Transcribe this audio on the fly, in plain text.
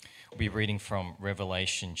We'll be reading from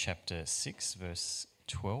Revelation chapter 6, verse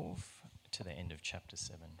 12 to the end of chapter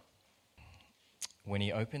 7. When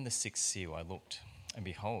he opened the sixth seal, I looked, and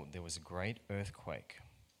behold, there was a great earthquake,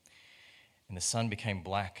 and the sun became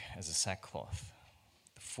black as a sackcloth.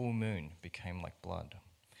 The full moon became like blood,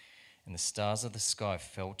 and the stars of the sky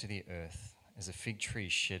fell to the earth, as a fig tree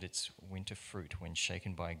shed its winter fruit when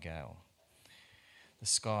shaken by a gale. The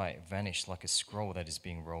sky vanished like a scroll that is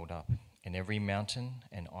being rolled up, and every mountain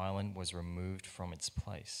and island was removed from its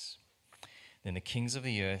place. Then the kings of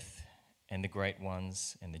the earth, and the great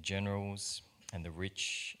ones, and the generals, and the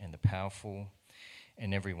rich, and the powerful,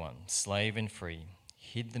 and everyone, slave and free,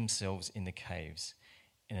 hid themselves in the caves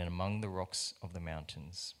and among the rocks of the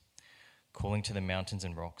mountains, calling to the mountains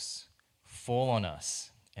and rocks, "Fall on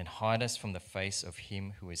us, and hide us from the face of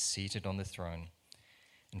him who is seated on the throne,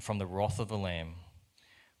 and from the wrath of the Lamb.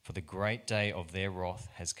 For the great day of their wrath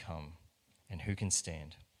has come, and who can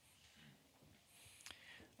stand?"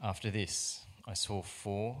 After this, I saw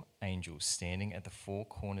 4 angels standing at the 4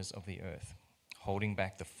 corners of the earth, holding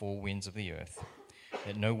back the 4 winds of the earth,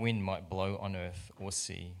 that no wind might blow on earth or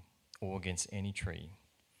sea or against any tree.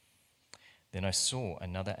 Then I saw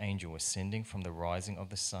another angel ascending from the rising of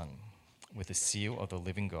the sun, with the seal of the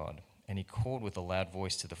living God, and he called with a loud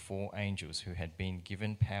voice to the 4 angels who had been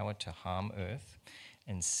given power to harm earth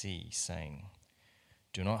and sea, saying,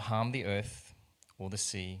 "Do not harm the earth or the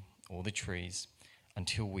sea or the trees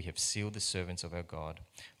until we have sealed the servants of our God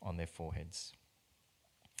on their foreheads."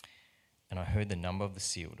 And I heard the number of the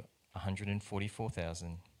sealed,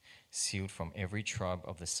 144,000, sealed from every tribe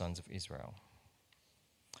of the sons of Israel.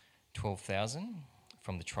 12,000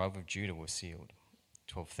 from the tribe of Judah were sealed,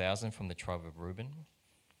 12,000 from the tribe of Reuben,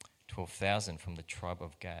 12,000 from the tribe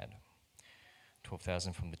of Gad,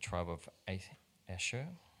 12,000 from the tribe of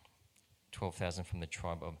Asher, 12,000 from the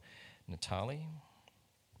tribe of Naphtali,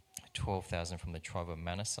 12,000 from the tribe of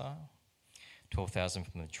Manasseh, 12,000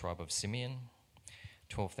 from the tribe of Simeon,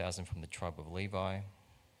 12,000 from the tribe of Levi,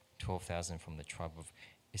 12,000 from the tribe of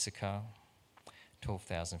Issachar,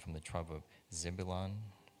 12,000 from the tribe of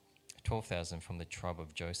Zebulun, 12,000 from the tribe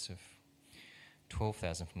of Joseph,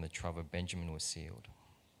 12,000 from the tribe of Benjamin were sealed.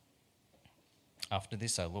 After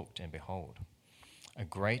this I looked, and behold, a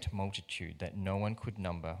great multitude that no one could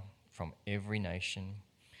number, from every nation,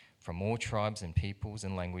 from all tribes and peoples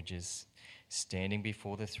and languages, standing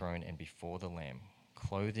before the throne and before the Lamb,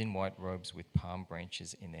 clothed in white robes with palm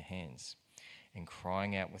branches in their hands, and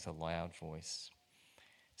crying out with a loud voice,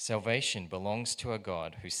 "Salvation belongs to our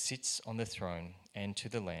God who sits on the throne and to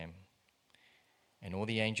the Lamb." And all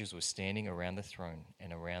the angels were standing around the throne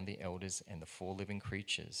and around the elders and the 4 living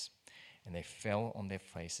creatures, and they fell on their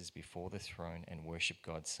faces before the throne and worshipped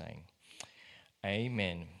God, saying,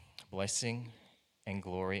 "Amen. Blessing and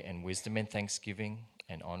glory and wisdom and thanksgiving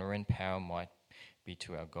and honor and power might be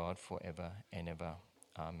to our God forever and ever.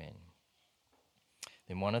 Amen."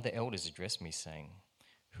 Then one of the elders addressed me, saying,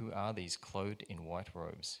 "Who are these clothed in white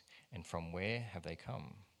robes, and from where have they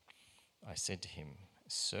come?" I said to him,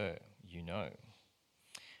 "Sir, you know."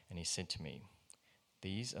 And he said to me,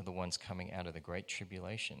 "These are the ones coming out of the great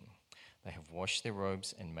tribulation. They have washed their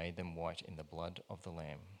robes and made them white in the blood of the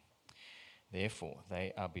Lamb. Therefore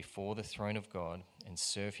they are before the throne of God and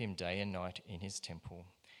serve him day and night in his temple,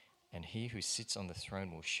 and he who sits on the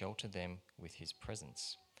throne will shelter them with his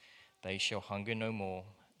presence. They shall hunger no more,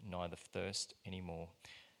 neither thirst any more.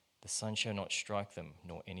 The sun shall not strike them,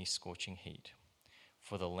 nor any scorching heat.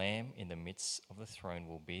 For the Lamb in the midst of the throne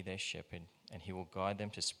will be their shepherd, and he will guide them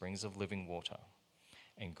to springs of living water,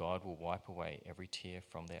 and God will wipe away every tear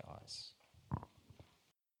from their eyes."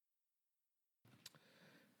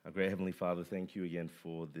 Our great Heavenly Father, thank you again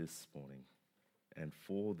for this morning and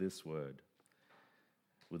for this word.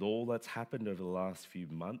 With all that's happened over the last few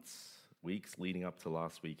months, weeks leading up to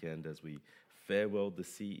last weekend as we farewelled the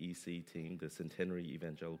CEC team, the Centenary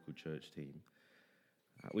Evangelical Church team,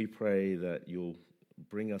 we pray that you'll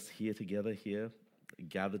bring us here,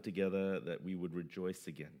 gathered together, that we would rejoice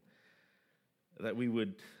again, that we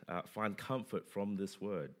would find comfort from this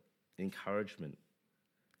word, encouragement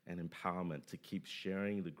and empowerment to keep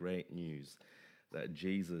sharing the great news that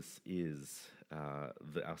Jesus is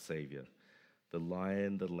our Savior, the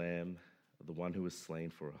Lion, the Lamb, the one who was slain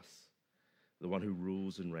for us, the one who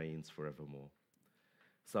rules and reigns forevermore.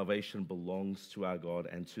 Salvation belongs to our God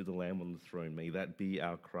and to the Lamb on the throne. May that be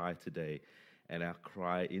our cry today and our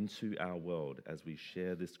cry into our world as we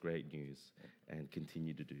share this great news and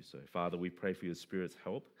continue to do so. Father, we pray for your Spirit's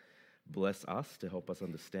help. Bless us to help us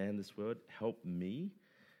understand this word. Help me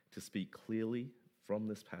to speak clearly from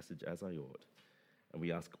this passage as I ought. And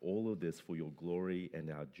we ask all of this for your glory and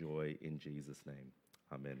our joy in Jesus' name.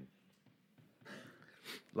 Amen.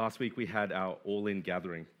 Last week we had our all-in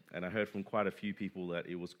gathering, and I heard from quite a few people that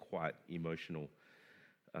it was quite emotional.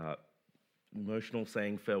 Emotional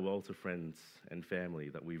saying farewell to friends and family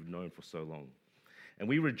that we've known for so long. And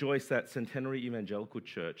we rejoice that Centenary Evangelical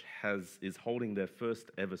Church is holding their first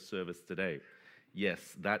ever service today.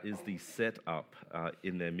 Yes, that is the setup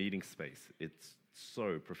in their meeting space. It's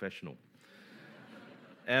so professional.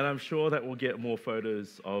 And I'm sure that we'll get more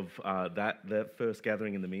photos of that first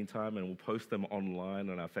gathering in the meantime, and we'll post them online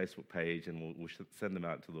on our Facebook page, and we'll send them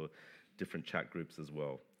out to the different chat groups as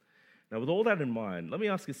well. Now, with all that in mind, let me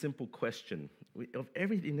ask a simple question. In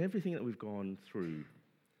everything that we've gone through,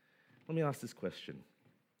 let me ask this question.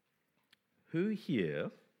 Who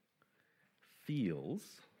here feels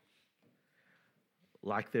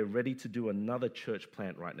like they're ready to do another church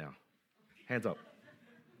plant right now? Hands up.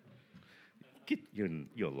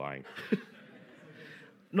 You're lying.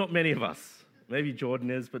 Not many of us. Maybe Jordan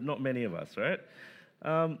is, but not many of us, right?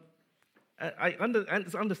 And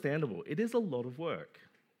it's understandable. It is a lot of work,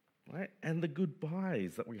 right? And the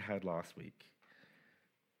goodbyes that we had last week,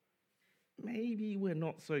 maybe we're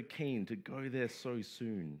not so keen to go there so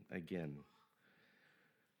soon again.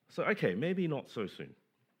 So, okay, maybe not so soon.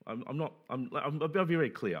 I'll be very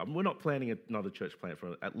clear. We're not planning another church plant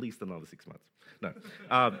for at least another 6 months. No.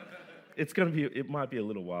 It might be a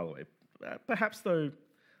little while away. Perhaps, though,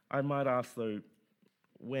 I might ask, though,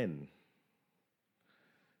 when?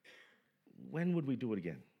 When would we do it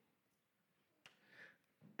again?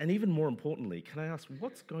 And even more importantly, can I ask,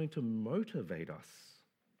 what's going to motivate us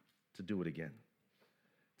to do it again?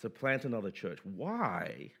 To plant another church?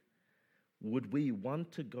 Why would we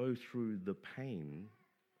want to go through the pain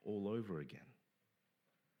all over again?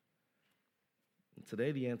 And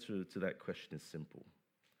today, the answer to that question is simple.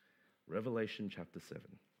 Revelation chapter 7.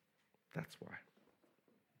 That's why.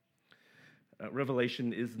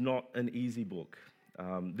 Revelation is not an easy book.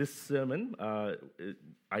 This sermon,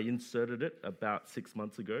 I inserted it about 6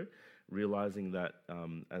 months ago, realizing that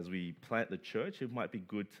as we plant the church, it might be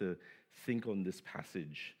good to think on this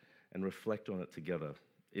passage and reflect on it together.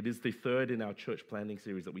 It is the third in our church planting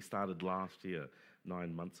series that we started last year,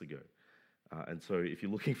 9 months ago. And so if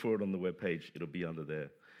you're looking for it on the webpage, it'll be under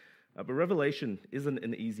there. But Revelation isn't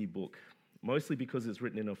an easy book, mostly because it's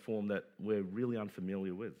written in a form that we're really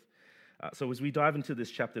unfamiliar with. So as we dive into this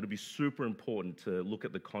chapter, it'll be super important to look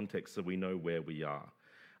at the context so we know where we are.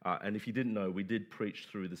 And if you didn't know, we did preach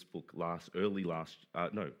through this book early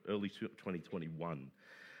 2021.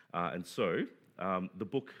 And so the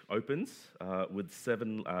book opens with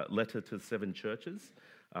letter to 7 churches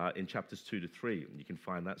in chapters 2 to 3. And you can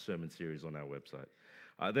find that sermon series on our website.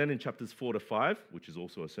 Then in chapters 4 to 5, which is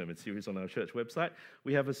also a sermon series on our church website,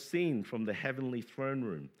 we have a scene from the heavenly throne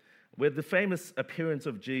room where the famous appearance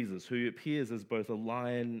of Jesus, who appears as both a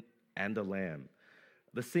lion and a lamb.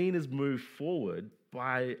 The scene is moved forward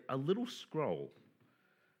by a little scroll,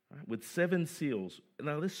 right, with 7 seals.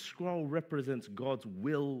 Now, this scroll represents God's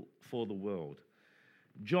will for the world.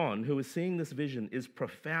 John, who is seeing this vision, is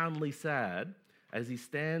profoundly sad as he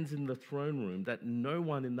stands in the throne room that no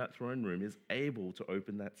one in that throne room is able to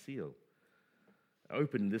open that seal,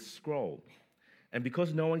 open this scroll. And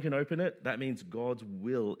because no one can open it, that means God's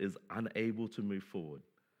will is unable to move forward.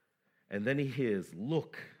 And then he hears,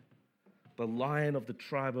 "Look, the Lion of the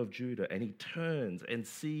tribe of Judah," and he turns and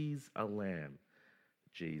sees a lamb,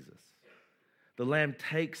 Jesus. The lamb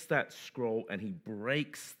takes that scroll and he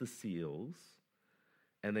breaks the seals,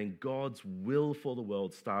 and then God's will for the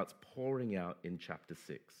world starts pouring out in chapter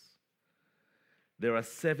 6. There are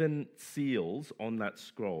 7 seals on that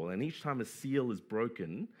scroll, and each time a seal is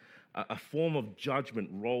broken, a form of judgment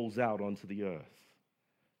rolls out onto the earth.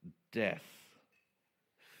 Death,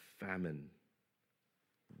 famine,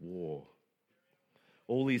 war.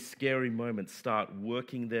 All these scary moments start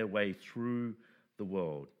working their way through the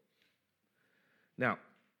world. Now,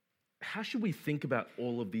 how should we think about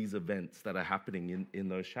all of these events that are happening in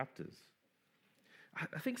those chapters?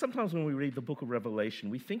 I think sometimes when we read the book of Revelation,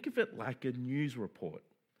 we think of it like a news report.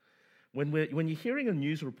 When you're hearing a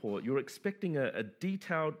news report, you're expecting a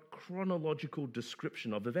detailed chronological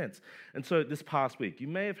description of events. And so this past week, you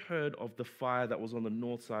may have heard of the fire that was on the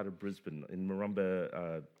north side of Brisbane in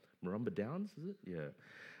Marumba Downs, is it? Yeah.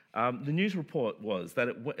 The news report was that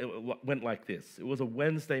it went like this. It was a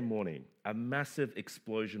Wednesday morning. A massive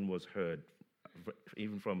explosion was heard,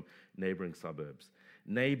 even from neighboring suburbs.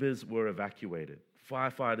 Neighbors were evacuated.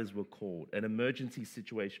 Firefighters were called. An emergency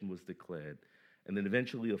situation was declared. And then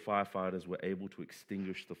eventually the firefighters were able to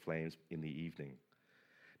extinguish the flames in the evening.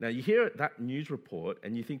 Now, you hear that news report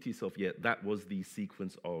and you think to yourself, yeah, that was the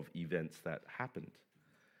sequence of events that happened.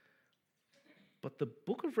 But the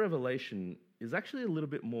book of Revelation is actually a little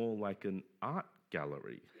bit more like an art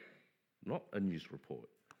gallery, not a news report.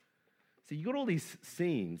 So you've got all these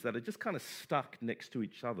scenes that are just kind of stuck next to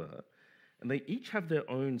each other, and they each have their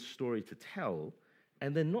own story to tell,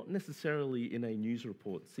 and they're not necessarily in a news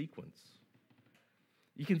report sequence.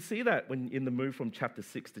 You can see that when in the move from chapter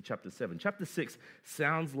 6 to chapter 7. Chapter 6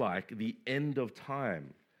 sounds like the end of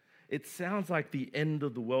time. It sounds like the end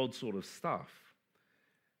of the world sort of stuff.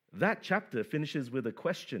 That chapter finishes with a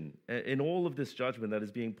question in all of this judgment that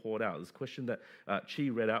is being poured out. This question that Chi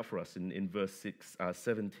read out for us in verse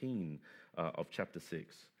 17 of chapter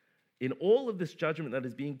 6. In all of this judgment that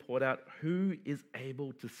is being poured out, who is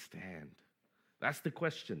able to stand? That's the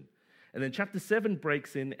question. And then chapter 7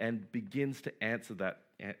 breaks in and begins to answer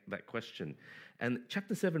that question. And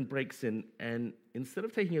chapter 7 breaks in, and instead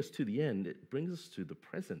of taking us to the end, it brings us to the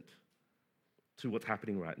present, to what's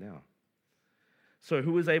happening right now. So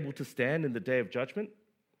who is able to stand in the day of judgment?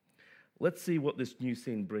 Let's see what this new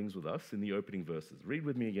scene brings with us in the opening verses. Read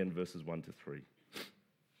with me again, verses 1 to 3.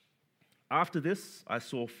 After this, I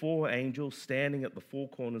saw 4 angels standing at the 4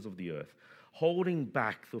 corners of the earth, holding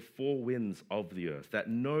back the 4 winds of the earth, that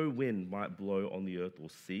no wind might blow on the earth or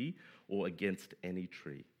sea or against any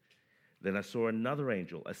tree. Then I saw another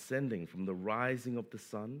angel ascending from the rising of the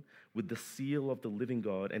sun with the seal of the living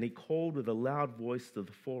God, and he called with a loud voice to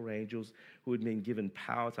the 4 angels who had been given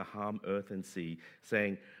power to harm earth and sea,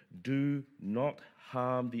 saying, "Do not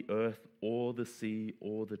harm the earth or the sea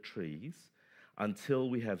or the trees until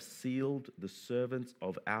we have sealed the servants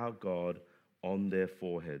of our God on their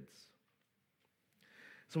foreheads."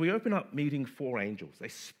 So we open up meeting 4 angels. They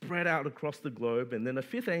spread out across the globe, and then a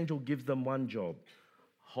 5th angel gives them one job: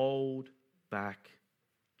 hold back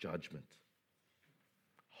judgment.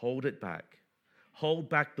 Hold it back. Hold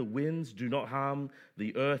back the winds. Do not harm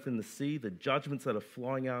the earth and the sea. The judgments that are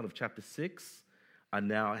flowing out of chapter 6 are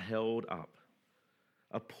now held up.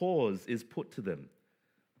 A pause is put to them.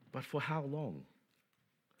 But for how long?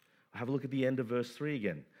 Have a look at the end of verse 3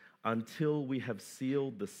 again. Until we have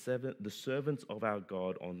sealed the servants of our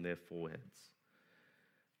God on their foreheads.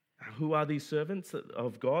 Who are these servants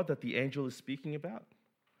of God that the angel is speaking about?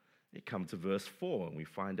 You come to verse 4 and we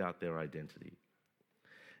find out their identity.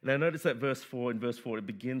 Now notice that in verse 4, it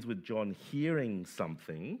begins with John hearing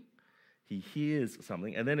something. He hears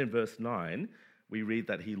something. And then in verse 9, we read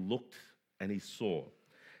that he looked and he saw.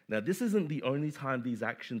 Now, this isn't the only time these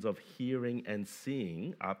actions of hearing and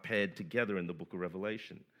seeing are paired together in the book of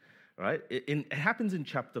Revelation. Right? It happens in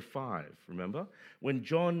chapter 5, remember? When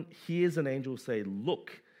John hears an angel say,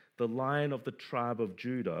 "Look, the Lion of the tribe of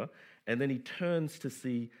Judah," and then he turns to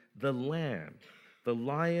see the Lamb, the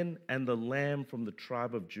Lion and the Lamb from the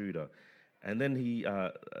tribe of Judah. And then he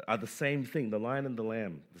are the same thing, the Lion and the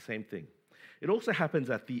Lamb, the same thing. It also happens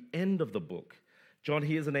at the end of the book. John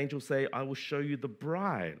hears an angel say, "I will show you the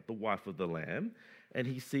bride, the wife of the Lamb," and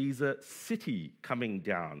he sees a city coming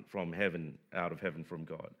down from heaven, out of heaven from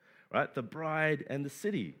God. Right? The bride and the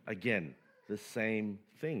city, again, the same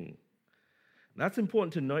thing. And that's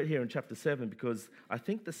important to note here in chapter 7 because I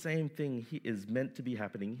think the same thing is meant to be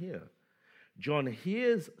happening here. John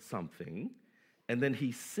hears something and then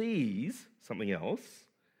he sees something else,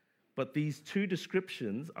 but these 2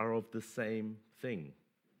 descriptions are of the same thing.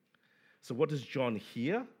 So what does John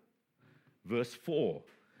hear? Verse 4.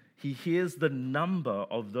 He hears the number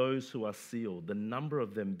of those who are sealed, the number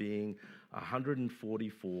of them being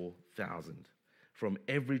 144,000 from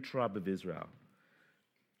every tribe of Israel.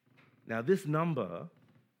 Now, this number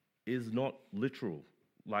is not literal,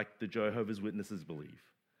 like the Jehovah's Witnesses believe.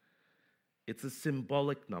 It's a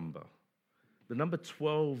symbolic number. The number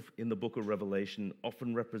 12 in the book of Revelation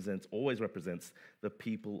always represents the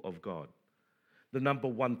people of God. The number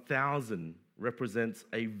 1,000 represents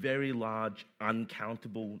a very large,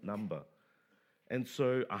 uncountable number. And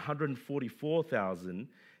so 144,000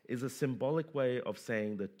 is a symbolic way of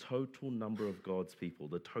saying the total number of God's people,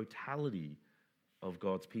 the totality of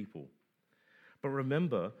God's people. But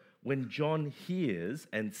remember, when John hears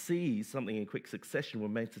and sees something in quick succession, we're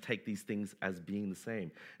meant to take these things as being the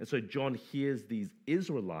same. And so John hears these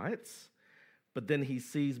Israelites, but then he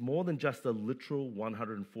sees more than just a literal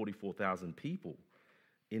 144,000 people.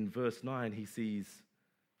 In verse 9, he sees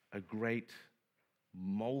a great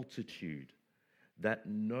multitude that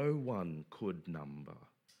no one could number,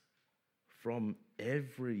 from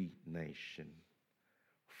every nation,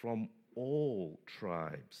 from all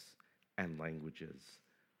tribes and languages,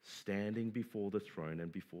 standing before the throne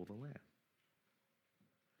and before the Lamb.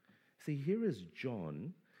 See, here is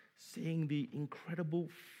John seeing the incredible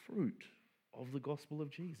fruit of the gospel of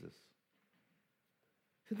Jesus.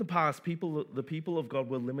 In the past, the people of God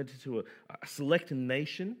were limited to a select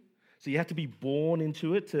nation, so you had to be born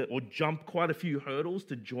into it or jump quite a few hurdles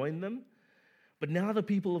to join them. But now the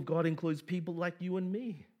people of God includes people like you and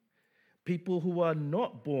me, people who are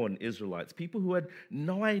not born Israelites, people who had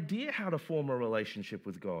no idea how to form a relationship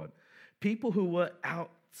with God, people who were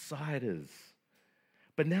outsiders.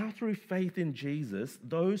 But now through faith in Jesus,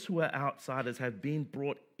 those who are outsiders have been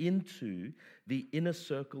brought into the inner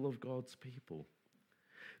circle of God's people.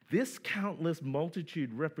 This countless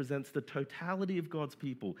multitude represents the totality of God's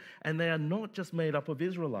people, and they are not just made up of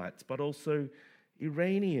Israelites, but also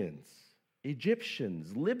Iranians,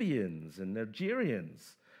 Egyptians, Libyans, and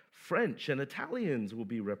Nigerians. French and Italians will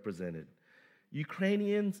be represented.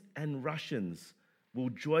 Ukrainians and Russians will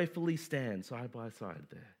joyfully stand side by side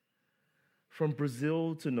there. From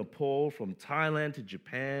Brazil to Nepal, from Thailand to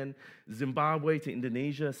Japan, Zimbabwe to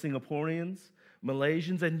Indonesia, Singaporeans,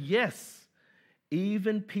 Malaysians, and yes,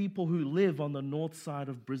 even people who live on the north side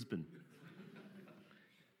of Brisbane.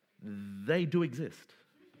 They do exist.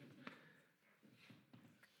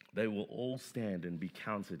 They will all stand and be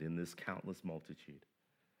counted in this countless multitude.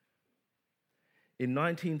 In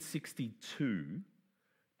 1962,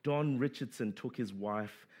 Don Richardson took his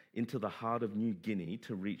wife into the heart of New Guinea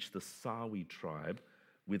to reach the Sawi tribe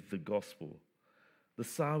with the gospel. The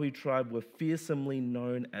Sawi tribe were fearsomely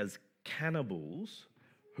known as cannibals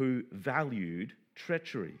who valued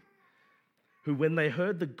treachery, who when they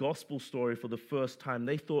heard the gospel story for the first time,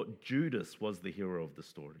 they thought Judas was the hero of the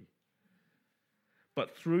story.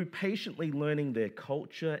 But through patiently learning their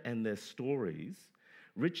culture and their stories,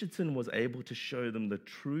 Richardson was able to show them the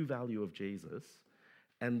true value of Jesus,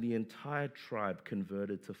 and the entire tribe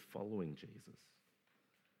converted to following Jesus.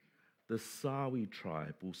 The Sawi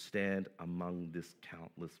tribe will stand among this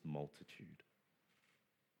countless multitude.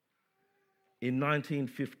 In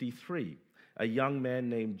 1953, a young man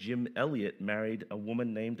named Jim Elliot married a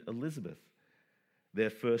woman named Elizabeth.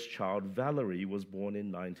 Their first child, Valerie, was born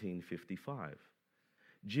in 1955.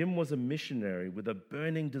 Jim was a missionary with a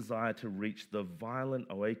burning desire to reach the violent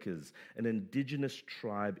Oakas, an indigenous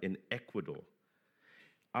tribe in Ecuador.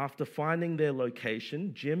 After finding their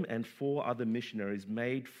location, Jim and 4 other missionaries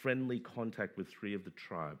made friendly contact with 3 of the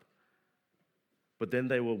tribe. But then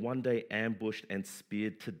they were one day ambushed and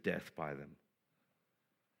speared to death by them.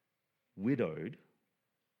 Widowed,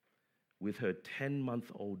 with her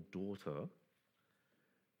 10-month-old daughter,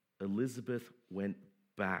 Elizabeth went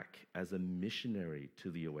back as a missionary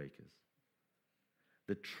to the Oakas,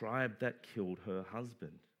 the tribe that killed her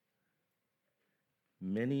husband.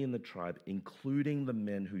 Many in the tribe, including the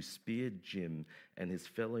men who speared Jim and his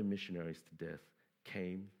fellow missionaries to death,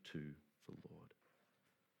 came to the Lord.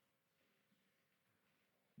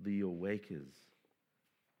 The Oakas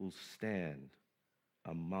will stand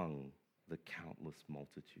among the countless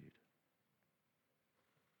multitude.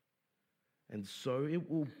 And so it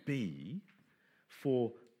will be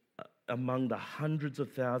for among the hundreds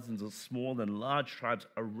of thousands of small and large tribes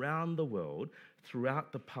around the world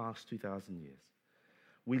throughout the past 2,000 years.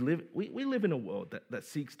 We live in a world that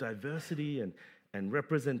seeks diversity and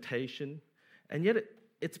representation, and yet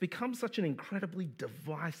it's become such an incredibly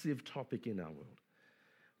divisive topic in our world.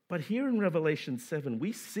 But here in Revelation 7,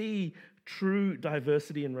 we see true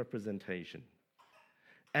diversity and representation,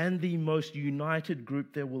 and the most united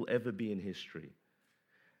group there will ever be in history.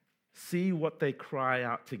 See what they cry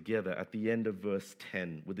out together at the end of verse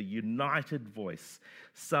 10 with a united voice.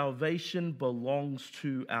 Salvation belongs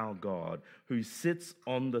to our God who sits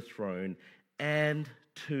on the throne and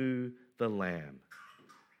to the Lamb.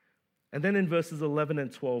 And then in verses 11 and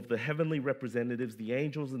 12, the heavenly representatives, the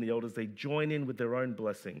angels and the elders, they join in with their own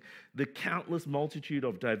blessing. The countless multitude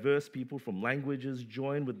of diverse people from languages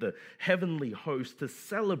join with the heavenly host to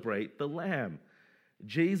celebrate the Lamb.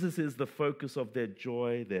 Jesus is the focus of their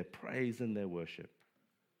joy, their praise, and their worship.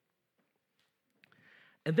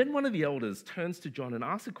 And then one of the elders turns to John and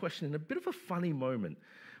asks a question in a bit of a funny moment.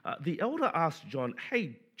 The elder asks John,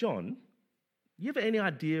 "Hey, John, you have any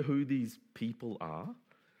idea who these people are?"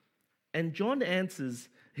 And John answers,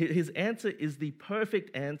 his answer is the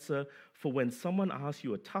perfect answer for when someone asks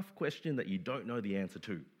you a tough question that you don't know the answer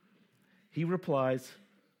to. He replies,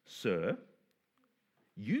 "Sir,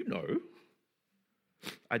 you know."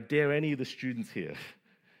 I dare any of the students here,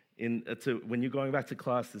 when you're going back to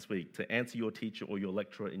class this week, to answer your teacher or your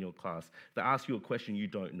lecturer in your class, they ask you a question you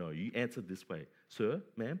don't know. You answer this way, "Sir,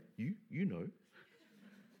 ma'am, you know."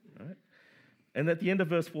 All right? And at the end of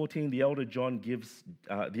verse 14, the elder gives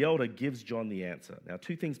John the answer. Now,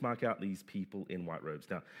 2 things mark out these people in white robes.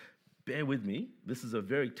 Now, bear with me. This is a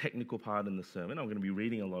very technical part in the sermon. I'm going to be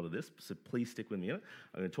reading a lot of this, so please stick with me. I'm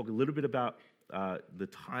going to talk a little bit about the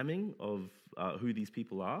timing of who these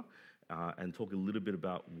people are and talk a little bit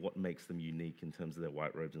about what makes them unique in terms of their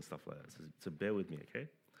white robes and stuff like that. So bear with me, okay?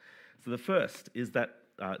 So the first is that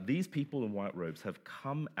these people in white robes have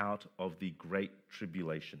come out of the Great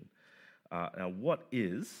Tribulation. Now, what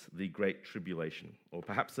is the Great Tribulation? Or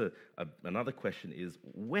perhaps another question is,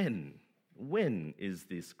 when? When is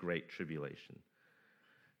this Great Tribulation?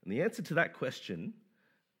 And the answer to that question,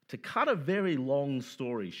 to cut a very long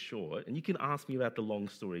story short, and you can ask me about the long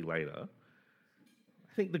story later,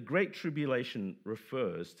 I think the Great Tribulation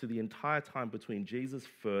refers to the entire time between Jesus'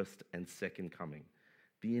 first and second coming.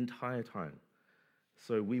 The entire time.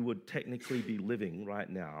 So we would technically be living right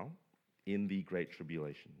now in the Great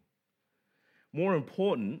Tribulation. More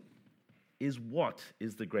important is, what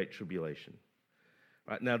is the Great Tribulation?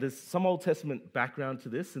 Right, now, there's some Old Testament background to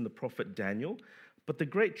this in the prophet Daniel, but the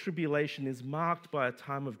Great Tribulation is marked by a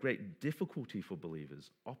time of great difficulty for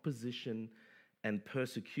believers, opposition and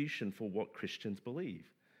persecution for what Christians believe.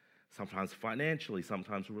 Sometimes financially,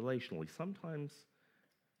 sometimes relationally, sometimes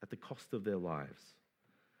at the cost of their lives.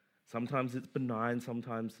 Sometimes it's benign,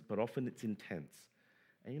 but often it's intense.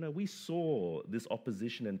 And we saw this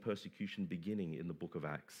opposition and persecution beginning in the book of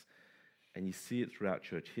Acts. And you see it throughout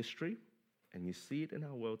church history, and you see it in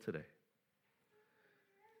our world today.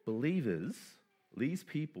 Believers, these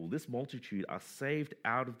people, this multitude, are saved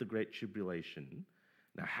out of the Great Tribulation.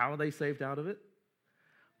 Now, how are they saved out of it?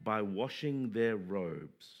 By washing their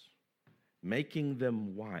robes, making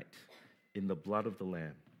them white in the blood of the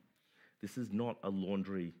Lamb. This is not a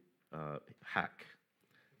laundry hack,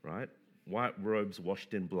 right? White robes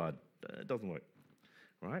washed in blood. It doesn't work,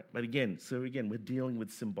 right? But again, we're dealing with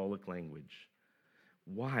symbolic language.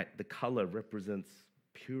 White, the color, represents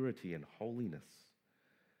purity and holiness.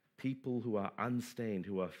 People who are unstained,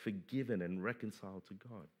 who are forgiven and reconciled to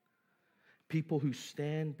God. People who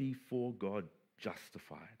stand before God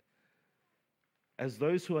justified. As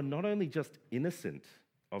those who are not only just innocent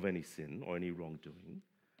of any sin or any wrongdoing,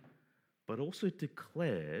 but also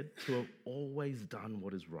declared to have always done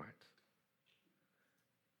what is right.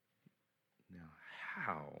 Now,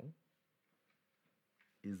 how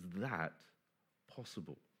is that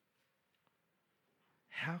possible?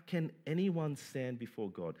 How can anyone stand before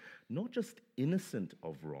God, not just innocent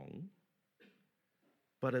of wrong,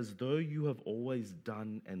 but as though you have always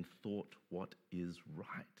done and thought what is right?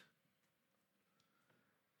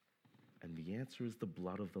 And the answer is the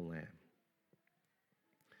blood of the Lamb.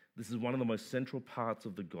 This is one of the most central parts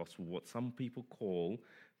of the gospel, what some people call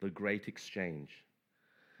the Great Exchange.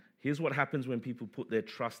 Here's what happens when people put their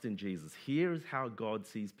trust in Jesus. Here's how God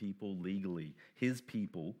sees people legally, his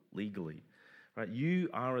people legally. Right? You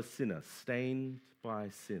are a sinner, stained by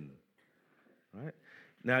sin. Right?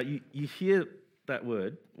 Now, you hear that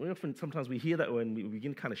word. Sometimes we hear that word and we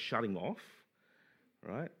begin kind of shutting off.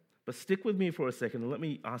 Right? But stick with me for a second and let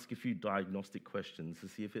me ask a few diagnostic questions to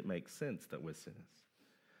see if it makes sense that we're sinners.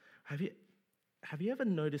 Have you ever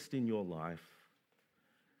noticed in your life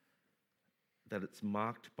that it's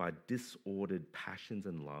marked by disordered passions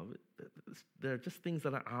and love? There are just things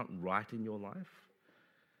that aren't right in your life.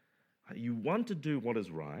 You want to do what is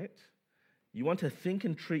right. You want to think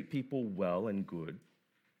and treat people well and good.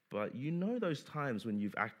 But you know those times when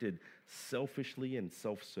you've acted selfishly and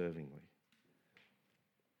self-servingly.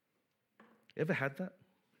 Ever had that?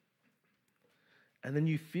 And then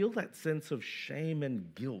you feel that sense of shame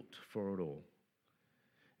and guilt for it all.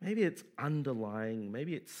 Maybe it's underlying,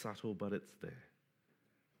 maybe it's subtle, but it's there.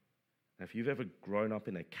 Now, if you've ever grown up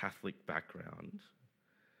in a Catholic background,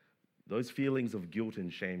 those feelings of guilt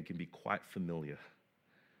and shame can be quite familiar.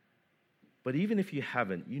 But even if you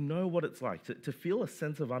haven't, you know what it's like to feel a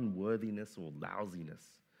sense of unworthiness or lousiness.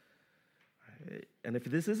 And if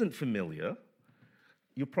this isn't familiar,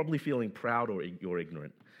 you're probably feeling proud or you're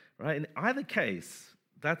ignorant. Right? In either case,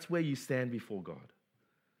 that's where you stand before God.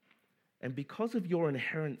 And because of your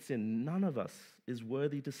inherent sin, none of us is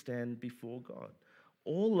worthy to stand before God.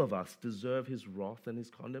 All of us deserve his wrath and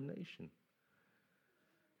his condemnation.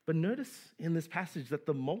 But notice in this passage that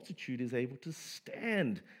the multitude is able to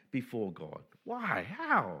stand before God. Why?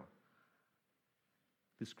 How?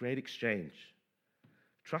 This great exchange.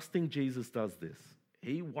 Trusting Jesus does this.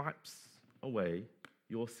 He wipes away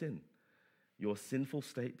your sin. Your sinful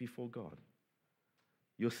state before God.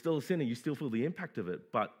 You're still a sinner, you still feel the impact of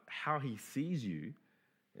it, but how he sees you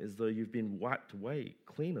is though you've been wiped away,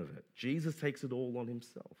 clean of it. Jesus takes it all on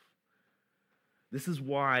himself. This is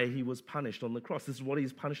why he was punished on the cross. This is what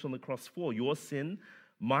he's punished on the cross for. Your sin,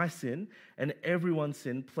 my sin, and everyone's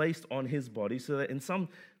sin placed on his body so that in some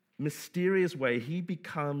mysterious way he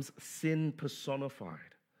becomes sin personified.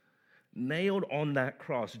 nailed on that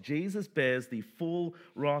cross, Jesus bears the full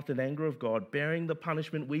wrath and anger of God, bearing the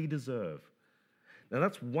punishment we deserve. Now,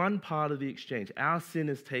 that's one part of the exchange. Our sin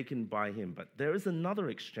is taken by him, but there is another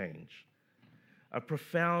exchange, a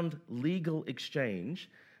profound legal exchange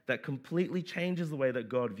that completely changes the way that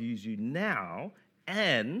God views you now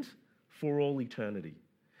and for all eternity.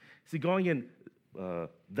 See, going in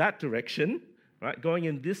that direction, right? Going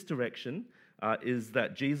in this direction is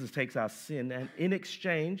that Jesus takes our sin, and in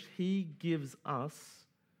exchange, he gives us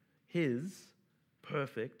his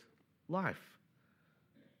perfect life.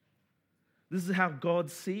 This is how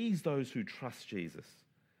God sees those who trust Jesus.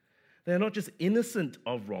 They are not just innocent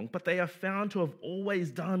of wrong, but they are found to have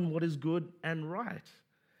always done what is good and right.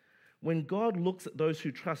 When God looks at those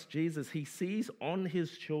who trust Jesus, he sees on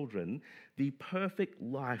his children the perfect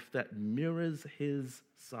life that mirrors his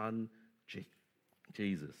son,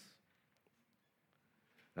 Jesus.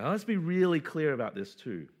 Now, let's be really clear about this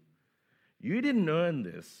too. You didn't earn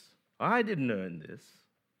this. I didn't earn this.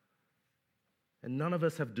 And none of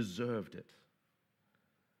us have deserved it.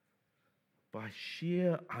 By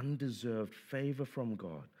sheer undeserved favor from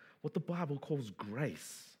God, what the Bible calls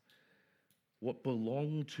grace, what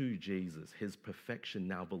belonged to Jesus, his perfection,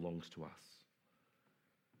 now belongs to us.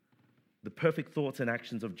 The perfect thoughts and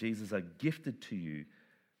actions of Jesus are gifted to you,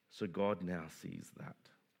 so God now sees that.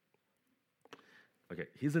 Okay,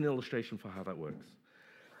 here's an illustration for how that works.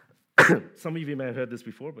 Some of you may have heard this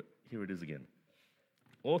before, but here it is again.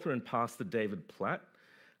 Author and pastor David Platt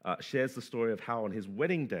shares the story of how on his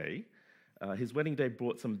wedding day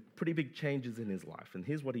brought some pretty big changes in his life, and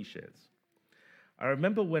here's what he shares. I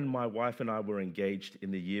remember when my wife and I were engaged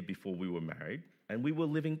in the year before we were married, and we were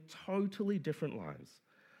living totally different lives.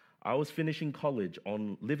 I was finishing college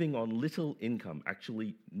living on little income,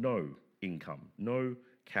 actually no income, no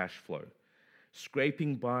cash flow,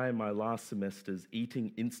 scraping by my last semesters,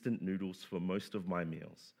 eating instant noodles for most of my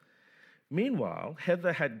meals. Meanwhile,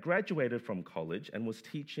 Heather had graduated from college and was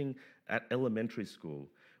teaching at elementary school,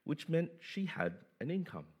 which meant she had an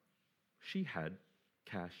income. She had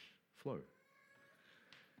cash flow.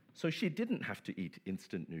 So she didn't have to eat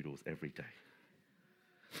instant noodles every day.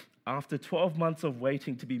 After 12 months of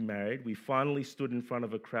waiting to be married, we finally stood in front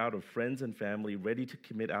of a crowd of friends and family ready to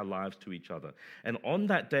commit our lives to each other. And on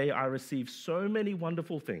that day, I received so many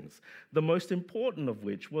wonderful things, the most important of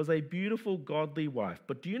which was a beautiful, godly wife.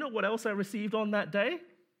 But do you know what else I received on that day?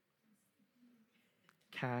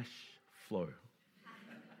 Cash flow.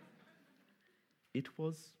 It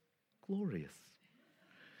was glorious.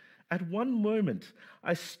 At one moment,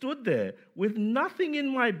 I stood there with nothing in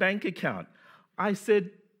my bank account. I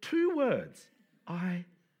said 2 words, I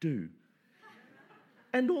do.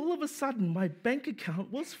 And all of a sudden, my bank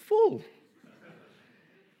account was full.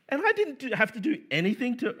 And I didn't have to do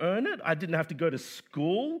anything to earn it. I didn't have to go to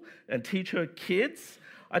school and teach her kids.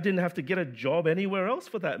 I didn't have to get a job anywhere else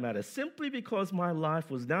for that matter, simply because my life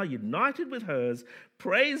was now united with hers.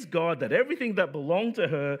 Praise God that everything that belonged to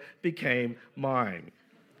her became mine.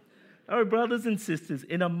 Oh, brothers and sisters,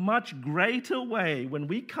 in a much greater way, when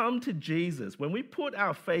we come to Jesus, when we put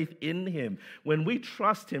our faith in him, when we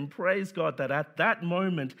trust him, praise God that at that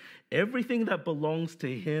moment, everything that belongs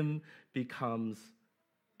to him becomes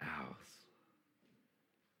ours.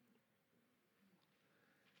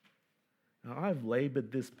 Now, I've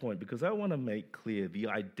labored this point because I want to make clear the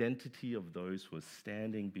identity of those who are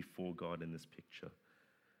standing before God in this picture.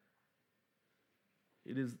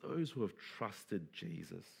 It is those who have trusted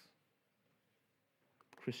Jesus.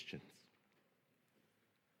 Christians.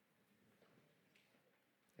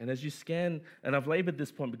 And as you scan, and I've labored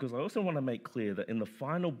this point because I also want to make clear that in the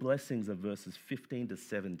final blessings of verses 15 to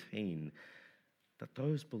 17, that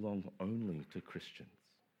those belong only to Christians.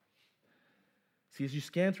 See, as you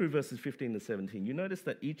scan through verses 15 to 17, you notice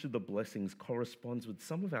that each of the blessings corresponds with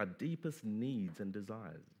some of our deepest needs and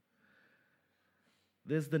desires.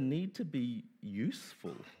 There's the need to be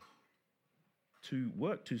useful, to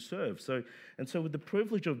work, to serve. So with the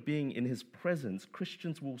privilege of being in his presence,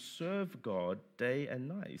 Christians will serve God day and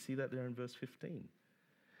night. You see that there in verse 15.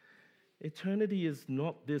 Eternity is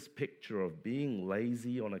not this picture of being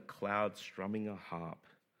lazy on a cloud strumming a harp.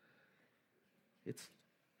 It's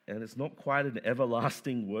not quite an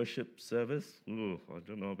everlasting worship service. Ooh, I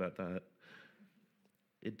don't know about that.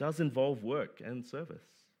 It does involve work and service.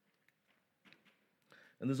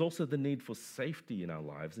 And there's also the need for safety in our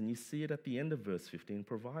lives, and you see it at the end of verse 15,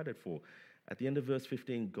 provided for. At the end of verse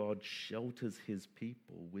 15, God shelters his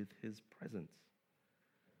people with his presence.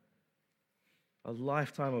 A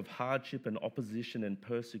lifetime of hardship and opposition and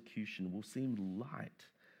persecution will seem light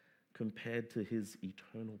compared to his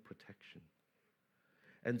eternal protection.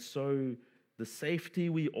 And so The safety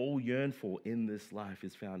we all yearn for in this life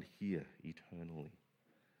is found here eternally.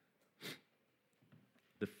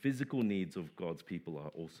 The physical needs of God's people are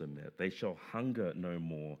also met. They shall hunger no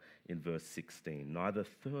more in verse 16, neither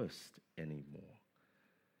thirst anymore.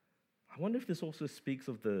 I wonder if this also speaks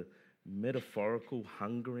of the metaphorical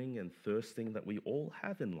hungering and thirsting that we all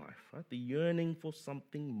have in life, right? The yearning for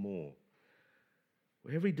something more.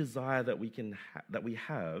 Where every desire that we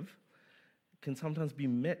have can sometimes be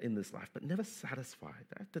met in this life, but never satisfied.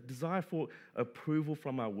 Right? The desire for approval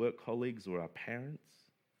from our work colleagues or our parents.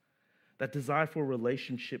 That desire for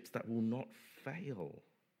relationships that will not fail.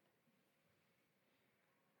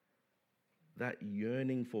 That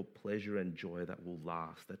yearning for pleasure and joy that will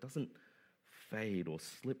last, that doesn't fade or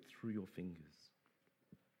slip through your fingers.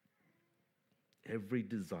 Every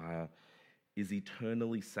desire is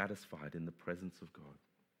eternally satisfied in the presence of God.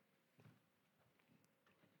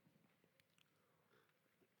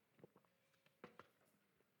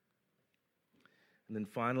 And then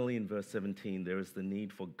finally in verse 17, there is the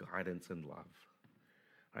need for guidance and love.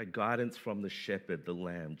 Right? Guidance from the shepherd, the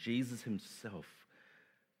lamb, Jesus himself,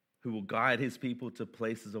 who will guide his people to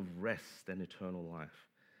places of rest and eternal life.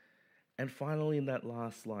 And finally, in that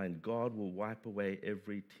last line, God will wipe away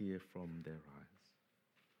every tear from their eyes.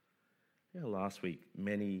 Yeah, last week,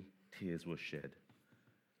 many tears were shed.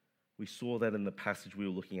 We saw that in the passage we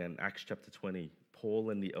were looking at in Acts chapter 20,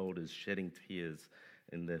 Paul and the elders shedding tears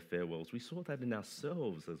in their farewells. We saw that in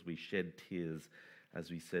ourselves as we shed tears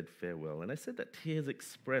as we said farewell. And I said that tears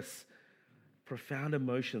express profound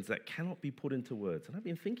emotions that cannot be put into words. And I've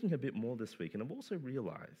been thinking a bit more this week, and I've also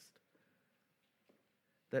realized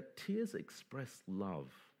that tears express love,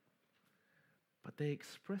 but they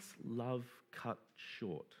express love cut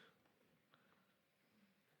short.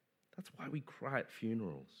 That's why we cry at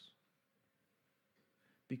funerals.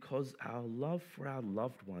 Because our love for our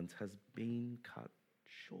loved ones has been cut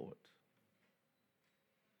short.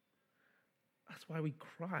 That's why we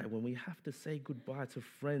cry when we have to say goodbye to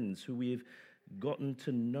friends who we've gotten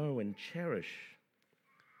to know and cherish.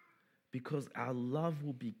 Because our love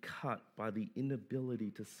will be cut by the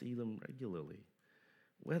inability to see them regularly.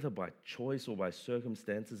 Whether by choice or by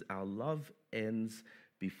circumstances, our love ends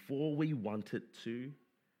before we want it to,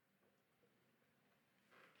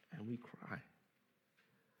 and we cry.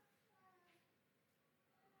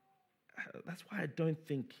 That's why I don't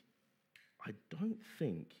think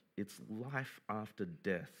it's life after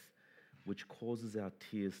death which causes our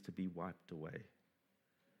tears to be wiped away.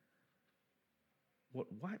 What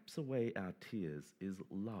wipes away our tears is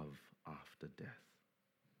love after death.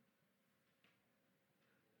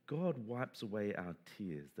 God wipes away our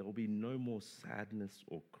tears. There will be no more sadness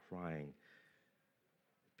or crying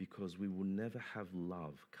because we will never have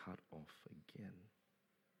love cut off again.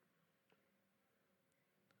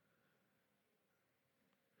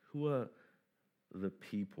 Who are the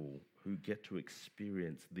people who get to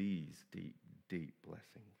experience these deep, deep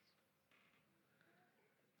blessings?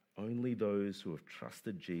 Only those who have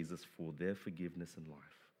trusted Jesus for their forgiveness in life.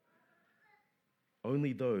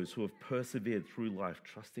 Only those who have persevered through life,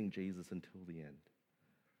 trusting Jesus until the end.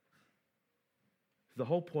 The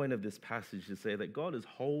whole point of this passage is to say that God is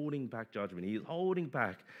holding back judgment. He is holding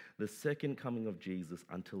back the second coming of Jesus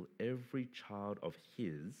until every child of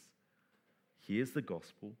his hears the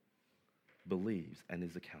gospel, believes, and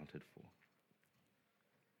is accounted for.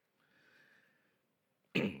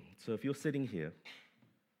 So if you're sitting here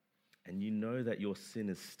and you know that your sin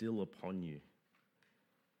is still upon you,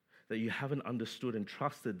 that you haven't understood and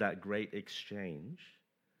trusted that great exchange,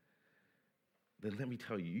 then let me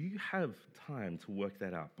tell you, you have time to work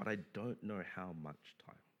that out, but I don't know how much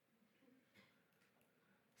time.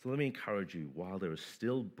 So let me encourage you, while there is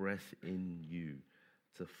still breath in you,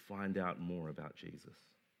 to find out more about Jesus.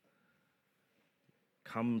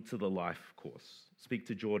 Come to the life course. Speak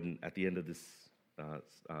to Jordan at the end of this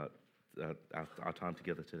our time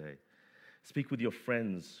together today. Speak with your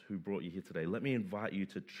friends who brought you here today. Let me invite you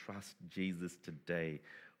to trust Jesus today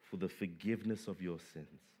for the forgiveness of your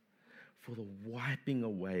sins, for the wiping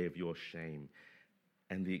away of your shame,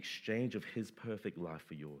 and the exchange of his perfect life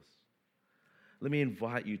for yours. Let me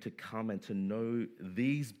invite you to come and to know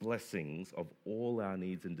these blessings of all our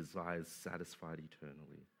needs and desires satisfied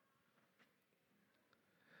eternally.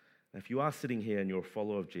 Now, if you are sitting here and you're a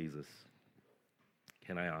follower of Jesus,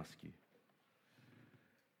 can I ask you,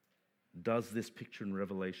 does this picture in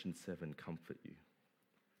Revelation 7 comfort you?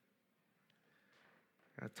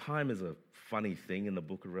 Time is a funny thing in the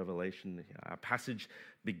book of Revelation. Our passage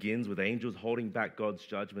begins with angels holding back God's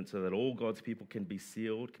judgment so that all God's people can be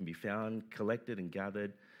sealed, can be found, collected, and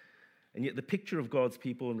gathered. And yet the picture of God's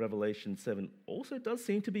people in Revelation 7 also does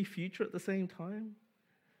seem to be future at the same time.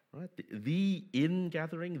 Right? The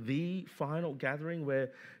in-gathering, the final gathering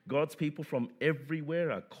where God's people from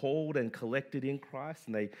everywhere are called and collected in Christ,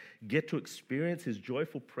 and they get to experience his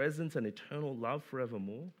joyful presence and eternal love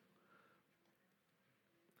forevermore.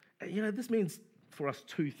 And this means for us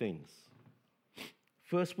two things.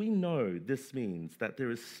 First, we know this means that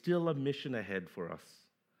there is still a mission ahead for us.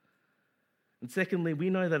 And secondly, we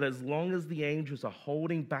know that as long as the angels are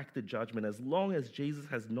holding back the judgment, as long as Jesus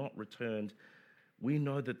has not returned, we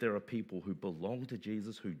know that there are people who belong to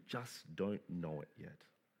Jesus who just don't know it yet,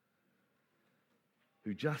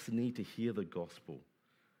 who just need to hear the gospel,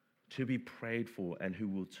 to be prayed for, and who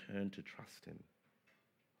will turn to trust him.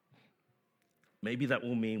 Maybe that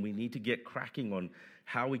will mean we need to get cracking on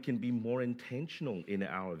how we can be more intentional in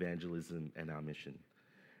our evangelism and our mission.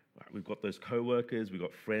 Right, we've got those co-workers, we've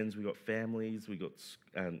got friends, we've got families, we've got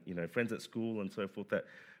friends at school and so forth that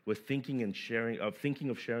we're thinking of sharing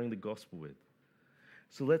the gospel with.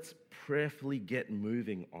 So let's prayerfully get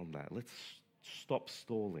moving on that. Let's stop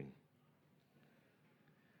stalling.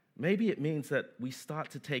 Maybe it means that we start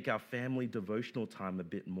to take our family devotional time a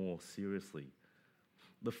bit more seriously.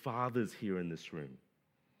 The fathers here in this room,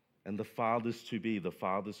 and the fathers to be, the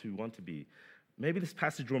fathers who want to be. Maybe this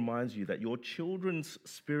passage reminds you that your children's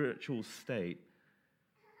spiritual state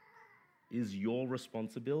is your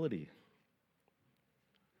responsibility.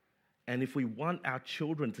 And if we want our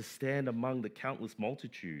children to stand among the countless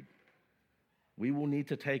multitude, we will need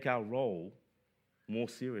to take our role more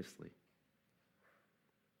seriously.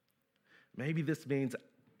 Maybe this means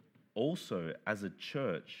also, as a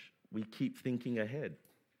church, we keep thinking ahead.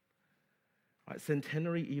 Right,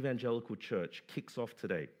 Centenary Evangelical Church kicks off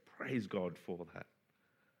today. Praise God for that.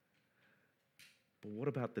 But what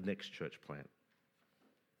about the next church plant?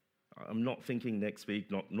 I'm not thinking next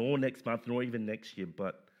week, nor next month, nor even next year,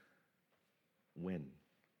 but when?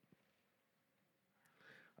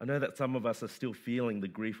 I know that some of us are still feeling the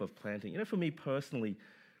grief of planting. For me personally,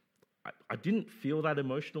 I didn't feel that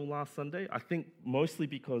emotional last Sunday. I think mostly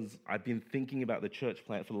because I've been thinking about the church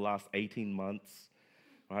plant for the last 18 months.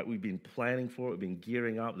 Right? We've been planning for it. We've been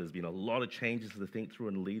gearing up. There's been a lot of changes to think through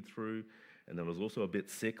and lead through. And then I was also a bit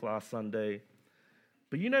sick last Sunday.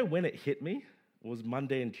 But when it hit me? It was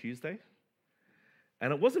Monday and Tuesday.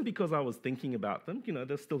 And it wasn't because I was thinking about them.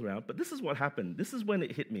 They're still around. But this is what happened. This is when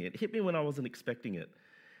it hit me. It hit me when I wasn't expecting it.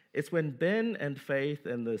 It's when Ben and Faith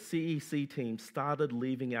and the CEC team started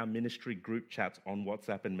leaving our ministry group chats on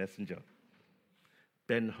WhatsApp and Messenger.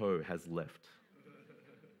 Ben Ho has left.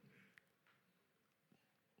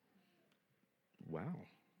 Wow.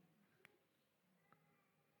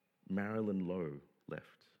 Marilyn Lowe left.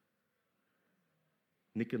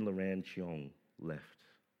 Nick and Loran Cheong left.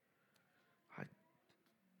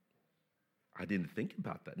 I didn't think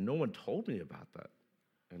about that. No one told me about that.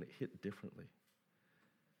 And it hit differently.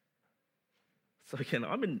 So again,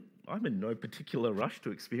 I'm in no particular rush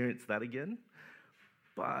to experience that again.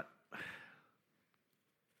 But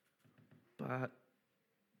I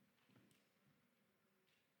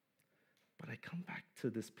come back to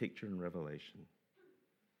this picture in Revelation.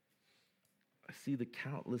 I see the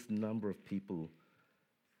countless number of people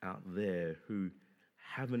out there who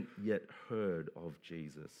haven't yet heard of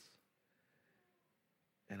Jesus.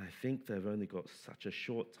 And I think they've only got such a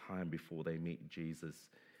short time before they meet Jesus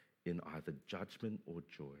in either judgment or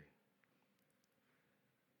joy.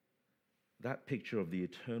 That picture of the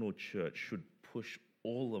eternal church should push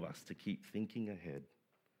all of us to keep thinking ahead.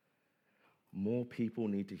 More people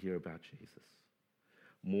need to hear about Jesus.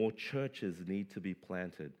 More churches need to be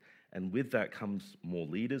planted. And with that comes more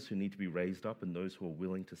leaders who need to be raised up and those who are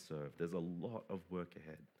willing to serve. There's a lot of work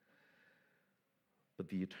ahead. But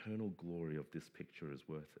the eternal glory of this picture is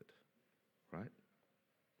worth it, right?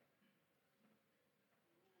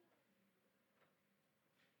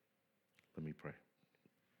 Let me pray.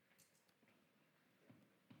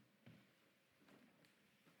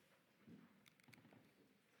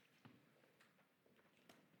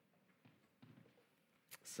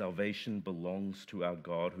 Salvation belongs to our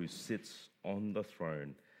God who sits on the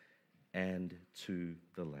throne and to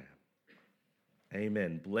the Lamb.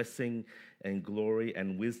 Amen. Blessing and glory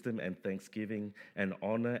and wisdom and thanksgiving and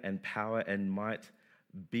honor and power and might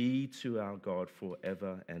be to our God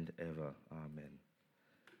forever and ever. Amen.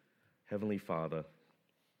 Heavenly Father,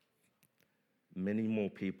 many more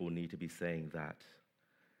people need to be saying that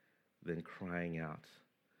than crying out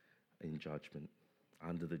in judgment,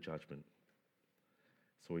 under the judgment.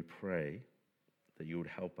 So we pray that you would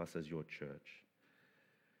help us as your church.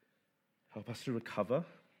 Help us to recover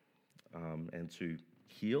and to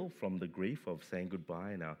heal from the grief of saying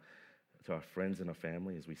goodbye in our to our friends and our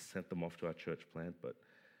family as we sent them off to our church plant, but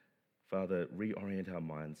Father, reorient our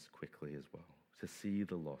minds quickly as well to see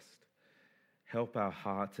the lost. Help our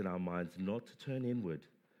hearts and our minds not to turn inward,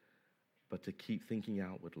 but to keep thinking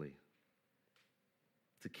outwardly,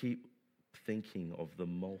 to keep thinking of the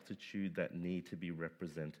multitude that need to be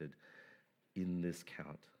represented in this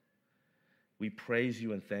count. We praise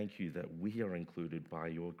you and thank you that we are included by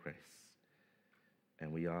your grace.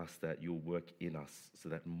 And we ask that you'll work in us so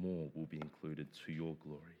that more will be included to your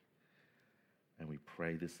glory. And we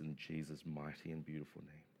pray this in Jesus' mighty and beautiful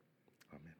name. Amen.